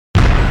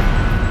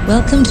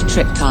Welcome to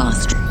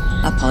Tripcast,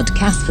 a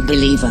podcast for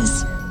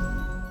believers.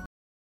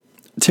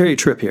 Terry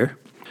Tripp here.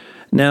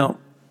 Now,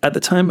 at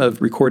the time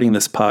of recording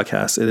this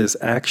podcast, it is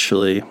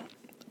actually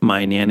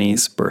my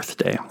nanny's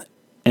birthday.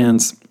 And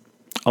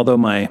although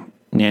my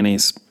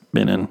nanny's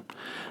been in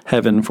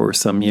heaven for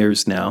some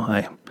years now,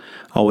 I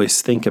always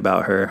think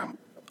about her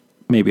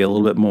maybe a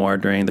little bit more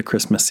during the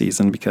Christmas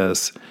season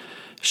because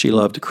she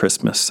loved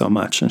Christmas so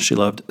much and she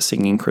loved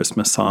singing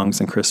Christmas songs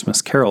and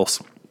Christmas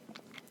carols.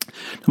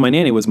 Now, my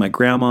nanny was my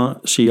grandma.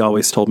 She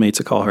always told me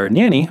to call her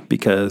Nanny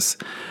because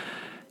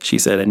she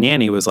said a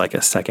nanny was like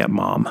a second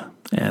mom,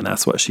 and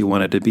that's what she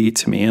wanted to be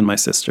to me and my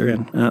sister,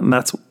 and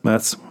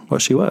that's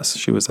what she was.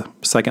 She was a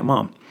second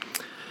mom.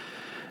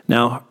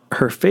 Now,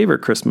 her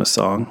favorite Christmas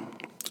song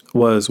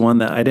was one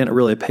that I didn't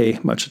really pay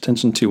much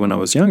attention to when I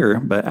was younger,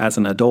 but as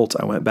an adult,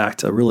 I went back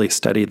to really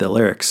study the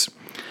lyrics,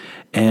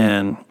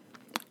 and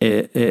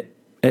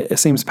it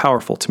seems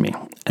powerful to me.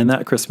 And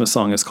that Christmas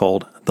song is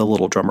called The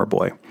Little Drummer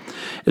Boy.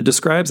 It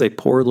describes a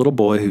poor little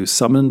boy who's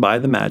summoned by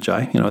the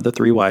Magi, the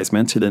three wise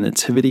men, to the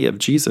nativity of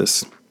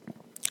Jesus.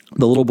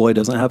 The little boy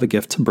doesn't have a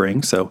gift to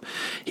bring, so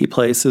he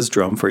plays his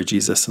drum for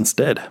Jesus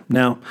instead.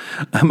 Now,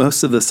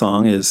 most of the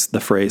song is the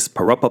phrase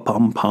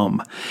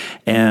pa-ra-pa-pum-pum,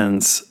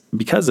 and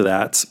because of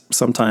that,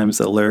 sometimes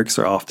the lyrics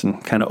are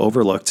often kind of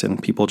overlooked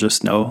and people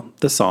just know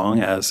the song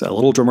as a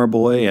little drummer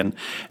boy and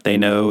they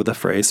know the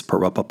phrase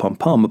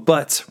pa-ra-pa-pum-pum.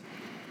 But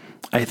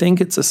I think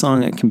it's a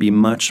song that can be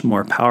much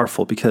more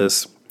powerful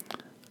because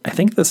I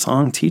think the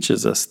song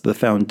teaches us the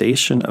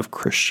foundation of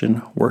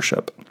Christian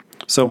worship.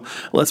 So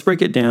let's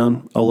break it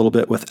down a little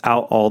bit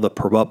without all the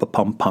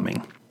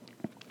pa-ra-pa-pum-pumming.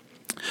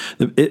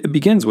 It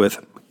begins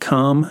with,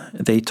 "Come,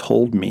 they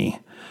told me,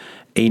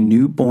 a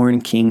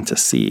newborn king to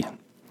see."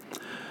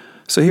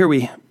 So here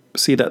we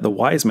see that the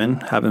wise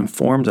men have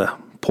informed a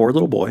poor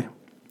little boy,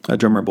 a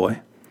drummer boy,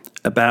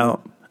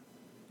 about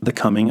the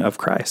coming of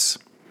Christ.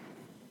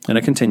 And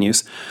it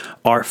continues,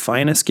 "Our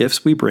finest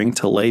gifts we bring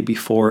to lay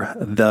before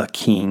the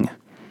King."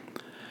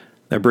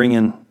 They're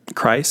bringing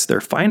Christ,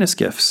 their finest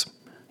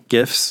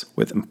gifts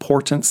with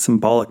important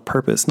symbolic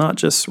purpose, not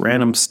just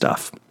random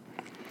stuff.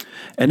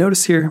 And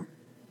notice here,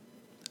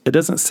 it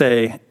doesn't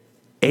say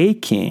a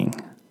king,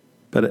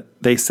 but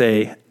they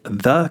say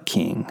the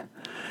King.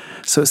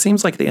 So it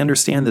seems like they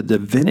understand the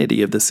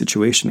divinity of the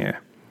situation here.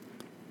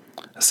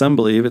 Some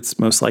believe it's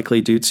most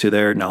likely due to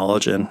their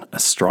knowledge in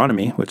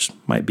astronomy, which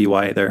might be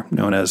why they're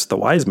known as the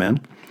wise men.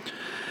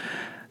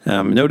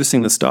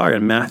 Noticing the star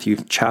in Matthew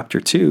chapter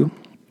 2.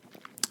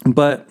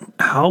 But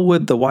how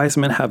would the wise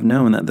men have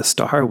known that the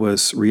star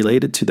was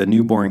related to the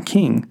newborn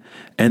king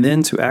and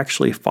then to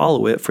actually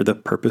follow it for the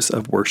purpose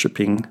of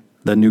worshiping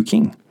the new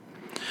king?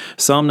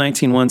 Psalm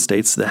 19:1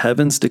 states, "The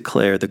heavens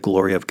declare the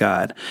glory of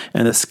God,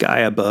 and the sky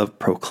above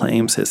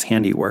proclaims his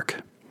handiwork."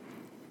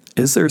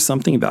 Is there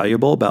something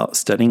valuable about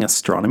studying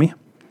astronomy?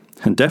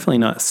 And definitely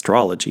not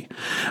astrology,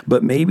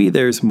 but maybe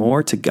there's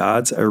more to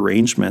God's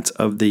arrangement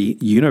of the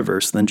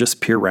universe than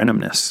just pure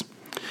randomness.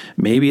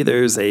 Maybe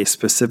there's a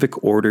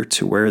specific order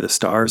to where the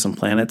stars and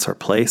planets are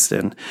placed,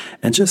 and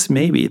just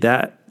maybe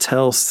that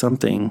tells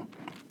something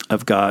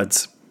of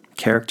God's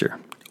character.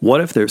 What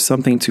if there's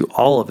something to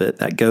all of it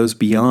that goes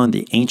beyond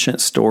the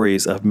ancient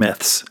stories of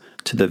myths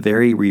to the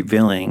very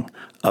revealing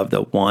of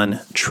the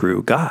one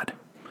true God?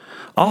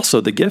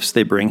 Also, the gifts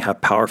they bring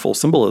have powerful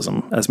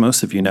symbolism. As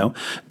most of you know,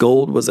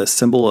 gold was a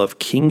symbol of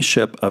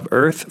kingship of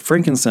earth,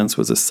 frankincense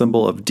was a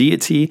symbol of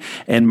deity,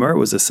 and myrrh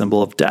was a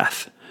symbol of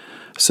death.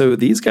 So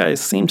these guys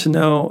seem to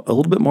know a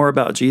little bit more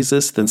about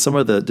Jesus than some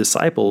of the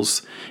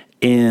disciples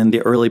in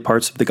the early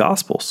parts of the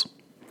Gospels.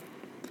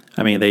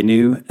 I mean, they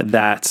knew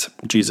that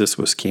Jesus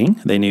was king,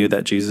 they knew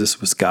that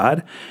Jesus was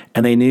God,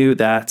 and they knew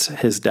that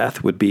his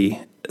death would be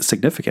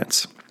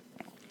significant.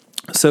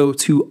 So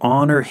to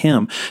honor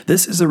him,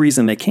 this is the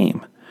reason they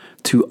came,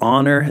 to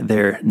honor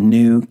their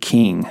new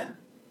king,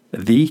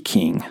 the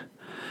king.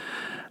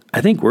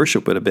 I think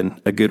worship would have been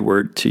a good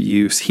word to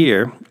use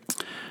here,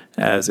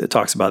 as it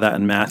talks about that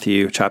in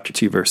Matthew chapter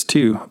 2, verse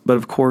 2. But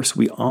of course,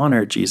 we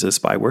honor Jesus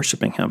by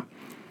worshiping him.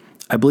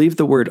 I believe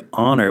the word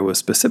honor was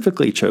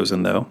specifically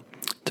chosen, though,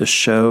 to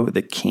show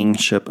the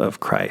kingship of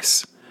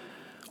Christ.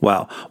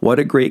 Wow, what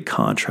a great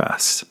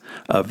contrast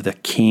of the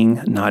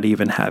king not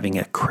even having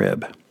a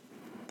crib.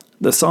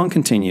 The song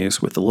continues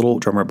with the little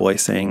drummer boy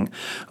saying,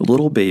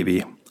 "Little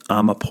baby,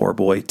 I'm a poor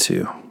boy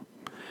too."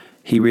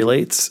 He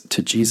relates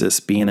to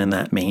Jesus being in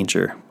that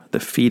manger, the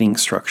feeding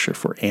structure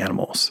for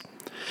animals.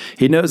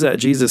 He knows that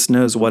Jesus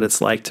knows what it's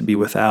like to be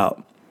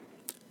without.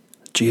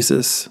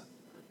 Jesus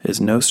is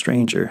no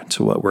stranger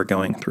to what we're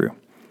going through.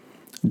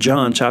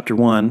 John chapter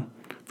 1,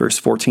 verse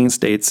 14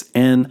 states,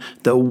 "And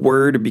the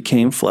Word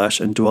became flesh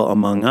and dwelt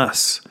among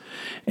us,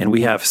 and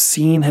we have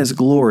seen his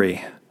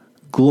glory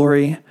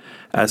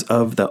as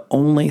of the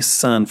only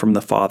Son from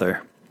the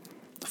Father,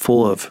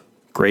 full of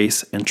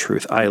grace and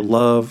truth." I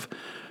love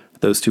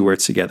those two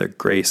words together,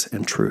 grace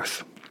and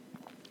truth.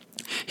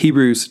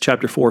 Hebrews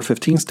chapter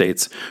 4:15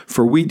 states,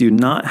 "For we do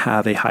not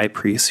have a high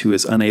priest who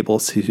is unable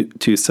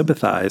to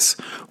sympathize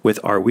with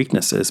our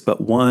weaknesses,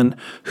 but one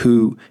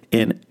who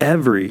in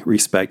every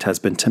respect has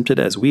been tempted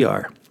as we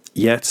are,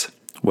 yet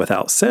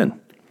without sin."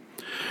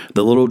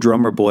 The little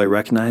drummer boy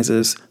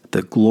recognizes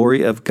the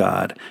glory of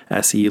God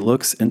as he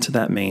looks into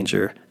that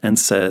manger and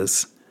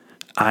says,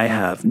 "I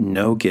have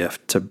no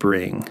gift to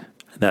bring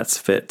that's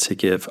fit to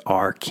give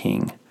our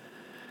King."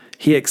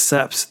 He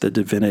accepts the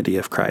divinity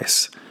of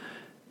Christ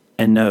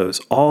and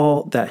knows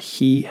all that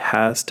he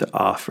has to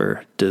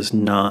offer does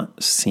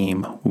not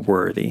seem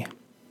worthy.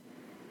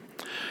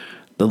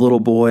 The little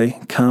boy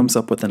comes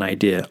up with an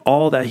idea.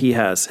 All that he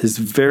has, his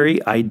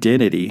very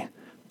identity,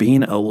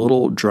 being a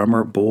little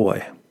drummer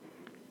boy,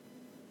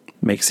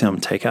 makes him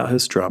take out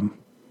his drum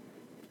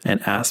and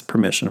ask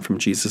permission from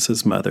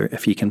Jesus' mother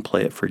if he can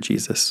play it for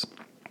Jesus.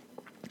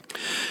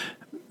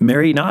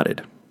 Mary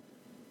nodded.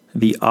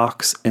 The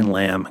ox and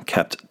lamb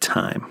kept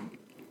time.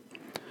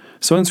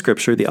 So in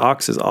Scripture, the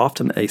ox is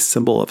often a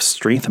symbol of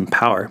strength and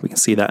power. We can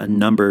see that in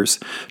Numbers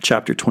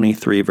chapter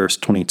 23, verse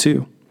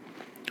 22,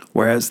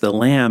 whereas the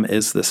lamb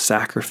is the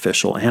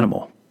sacrificial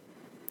animal.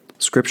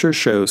 Scripture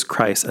shows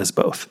Christ as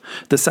both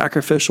the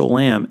sacrificial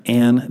lamb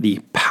and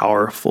the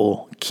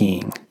powerful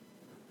king.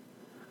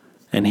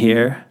 And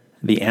here,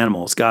 the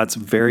animals, God's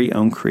very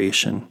own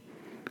creation,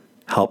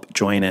 help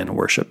join in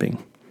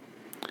worshiping.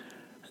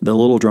 The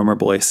little drummer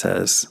boy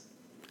says,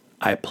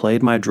 "I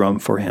played my drum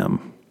for him.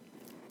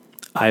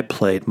 I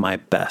played my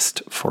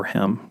best for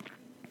him."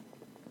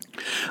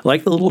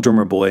 Like the little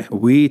drummer boy,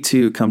 we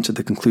too come to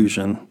the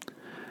conclusion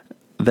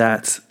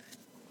that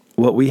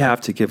what we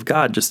have to give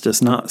God just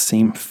does not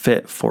seem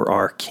fit for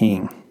our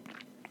King.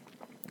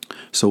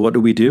 So what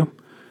do?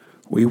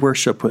 We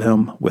worship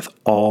him with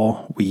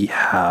all we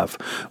have.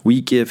 We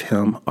give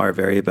him our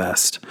very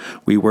best.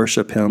 We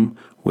worship him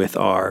with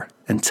our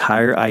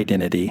entire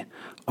identity,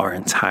 our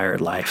entire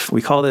life.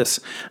 We call this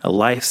a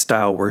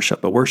lifestyle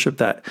worship, a worship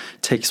that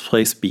takes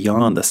place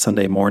beyond the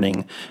Sunday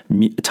morning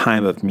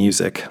time of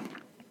music.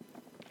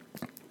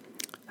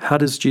 How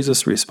does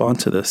Jesus respond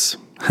to this?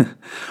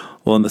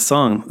 Well, in the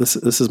song, this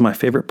is my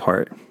favorite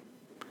part.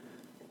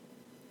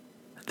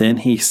 "Then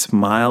he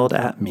smiled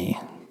at me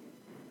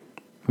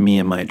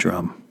and my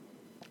drum."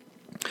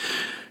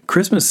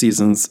 Christmas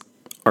seasons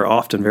are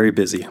often very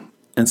busy,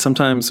 and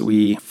sometimes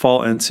we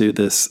fall into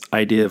this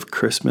idea of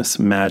Christmas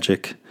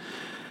magic,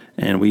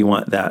 and we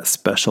want that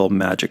special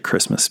magic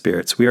Christmas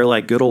spirits. We are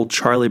like good old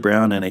Charlie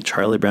Brown and a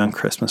Charlie Brown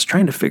Christmas,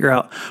 trying to figure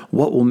out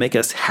what will make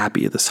us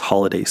happy this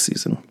holiday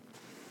season.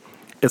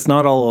 It's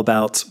not all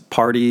about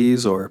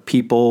parties or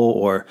people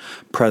or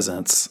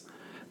presents,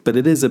 but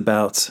it is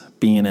about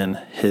being in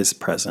his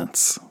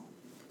presence.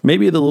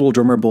 Maybe the little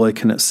drummer boy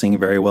couldn't sing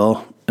very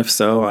well. If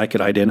so, I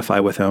could identify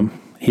with him.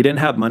 He didn't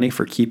have money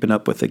for keeping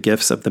up with the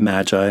gifts of the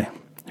Magi.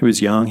 He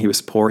was young, he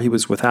was poor, he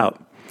was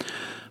without.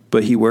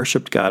 But he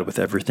worshiped God with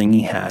everything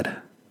he had,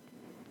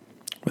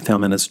 with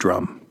him and his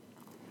drum.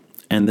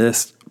 And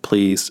this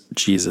pleased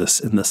Jesus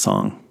in the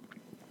song.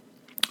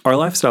 Our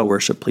lifestyle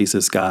worship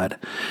pleases God,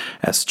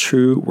 as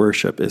true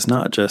worship is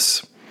not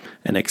just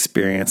an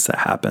experience that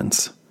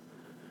happens.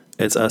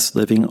 It's us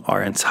living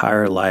our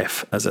entire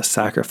life as a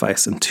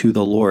sacrifice unto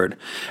the Lord.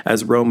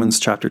 As Romans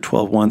chapter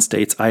 12:1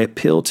 states, "I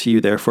appeal to you,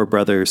 therefore,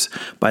 brothers,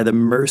 by the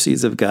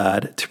mercies of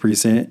God, to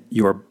present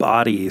your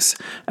bodies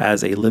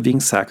as a living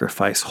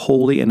sacrifice,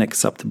 holy and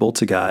acceptable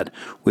to God,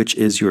 which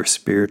is your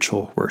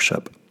spiritual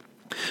worship."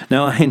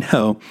 Now, I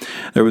know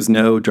there was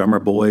no drummer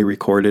boy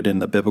recorded in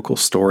the biblical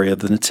story of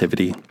the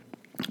Nativity,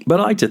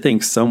 but I like to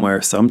think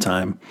somewhere,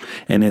 sometime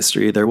in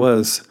history, there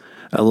was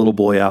a little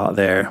boy out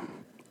there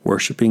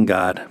worshiping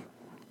God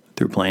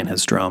through playing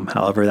his drum,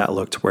 however that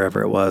looked,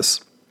 wherever it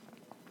was.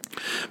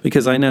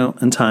 Because I know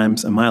in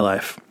times in my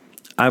life,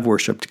 I've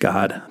worshiped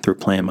God through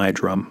playing my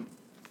drum.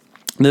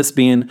 This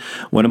being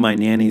one of my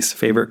nanny's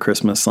favorite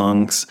Christmas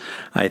songs,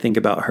 I think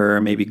about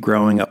her maybe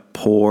growing up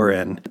poor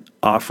and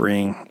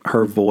offering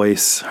her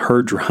voice,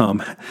 her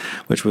drum,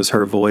 which was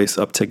her voice,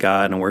 up to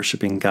God and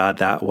worshiping God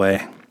that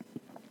way.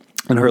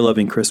 And her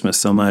loving Christmas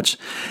so much.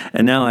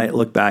 And now I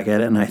look back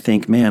at it and I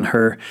think, man,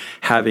 her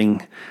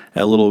having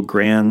a little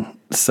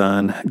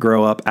grandson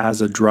grow up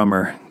as a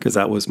drummer, because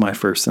that was my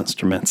first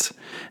instrument,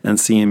 and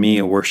seeing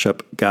me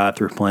worship God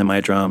through playing my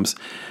drums,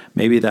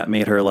 maybe that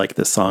made her like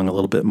this song a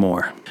little bit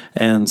more.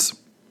 And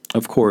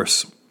of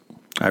course,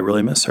 I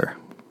really miss her.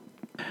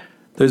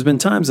 There's been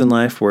times in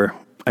life where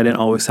I didn't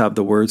always have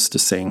the words to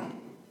sing.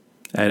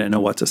 I didn't know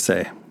what to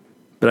say,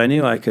 but I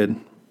knew I could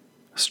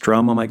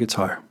strum on my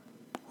guitar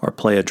or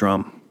play a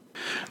drum.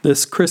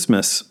 This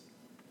Christmas,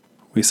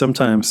 we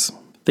sometimes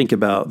think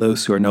about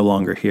those who are no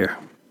longer here.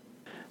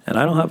 And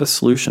I don't have a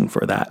solution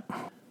for that.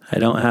 I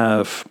don't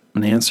have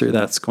an answer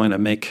that's going to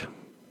make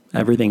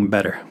everything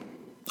better.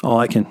 All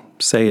I can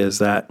say is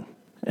that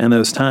in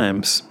those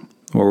times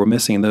where we're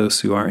missing those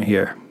who aren't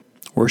here,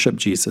 worship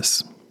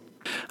Jesus.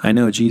 I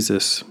know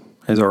Jesus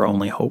is our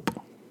only hope.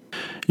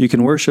 You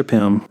can worship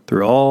him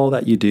through all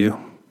that you do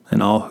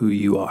and all who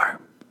you are.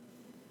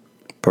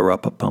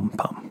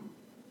 Pa-ra-pa-pum-pum.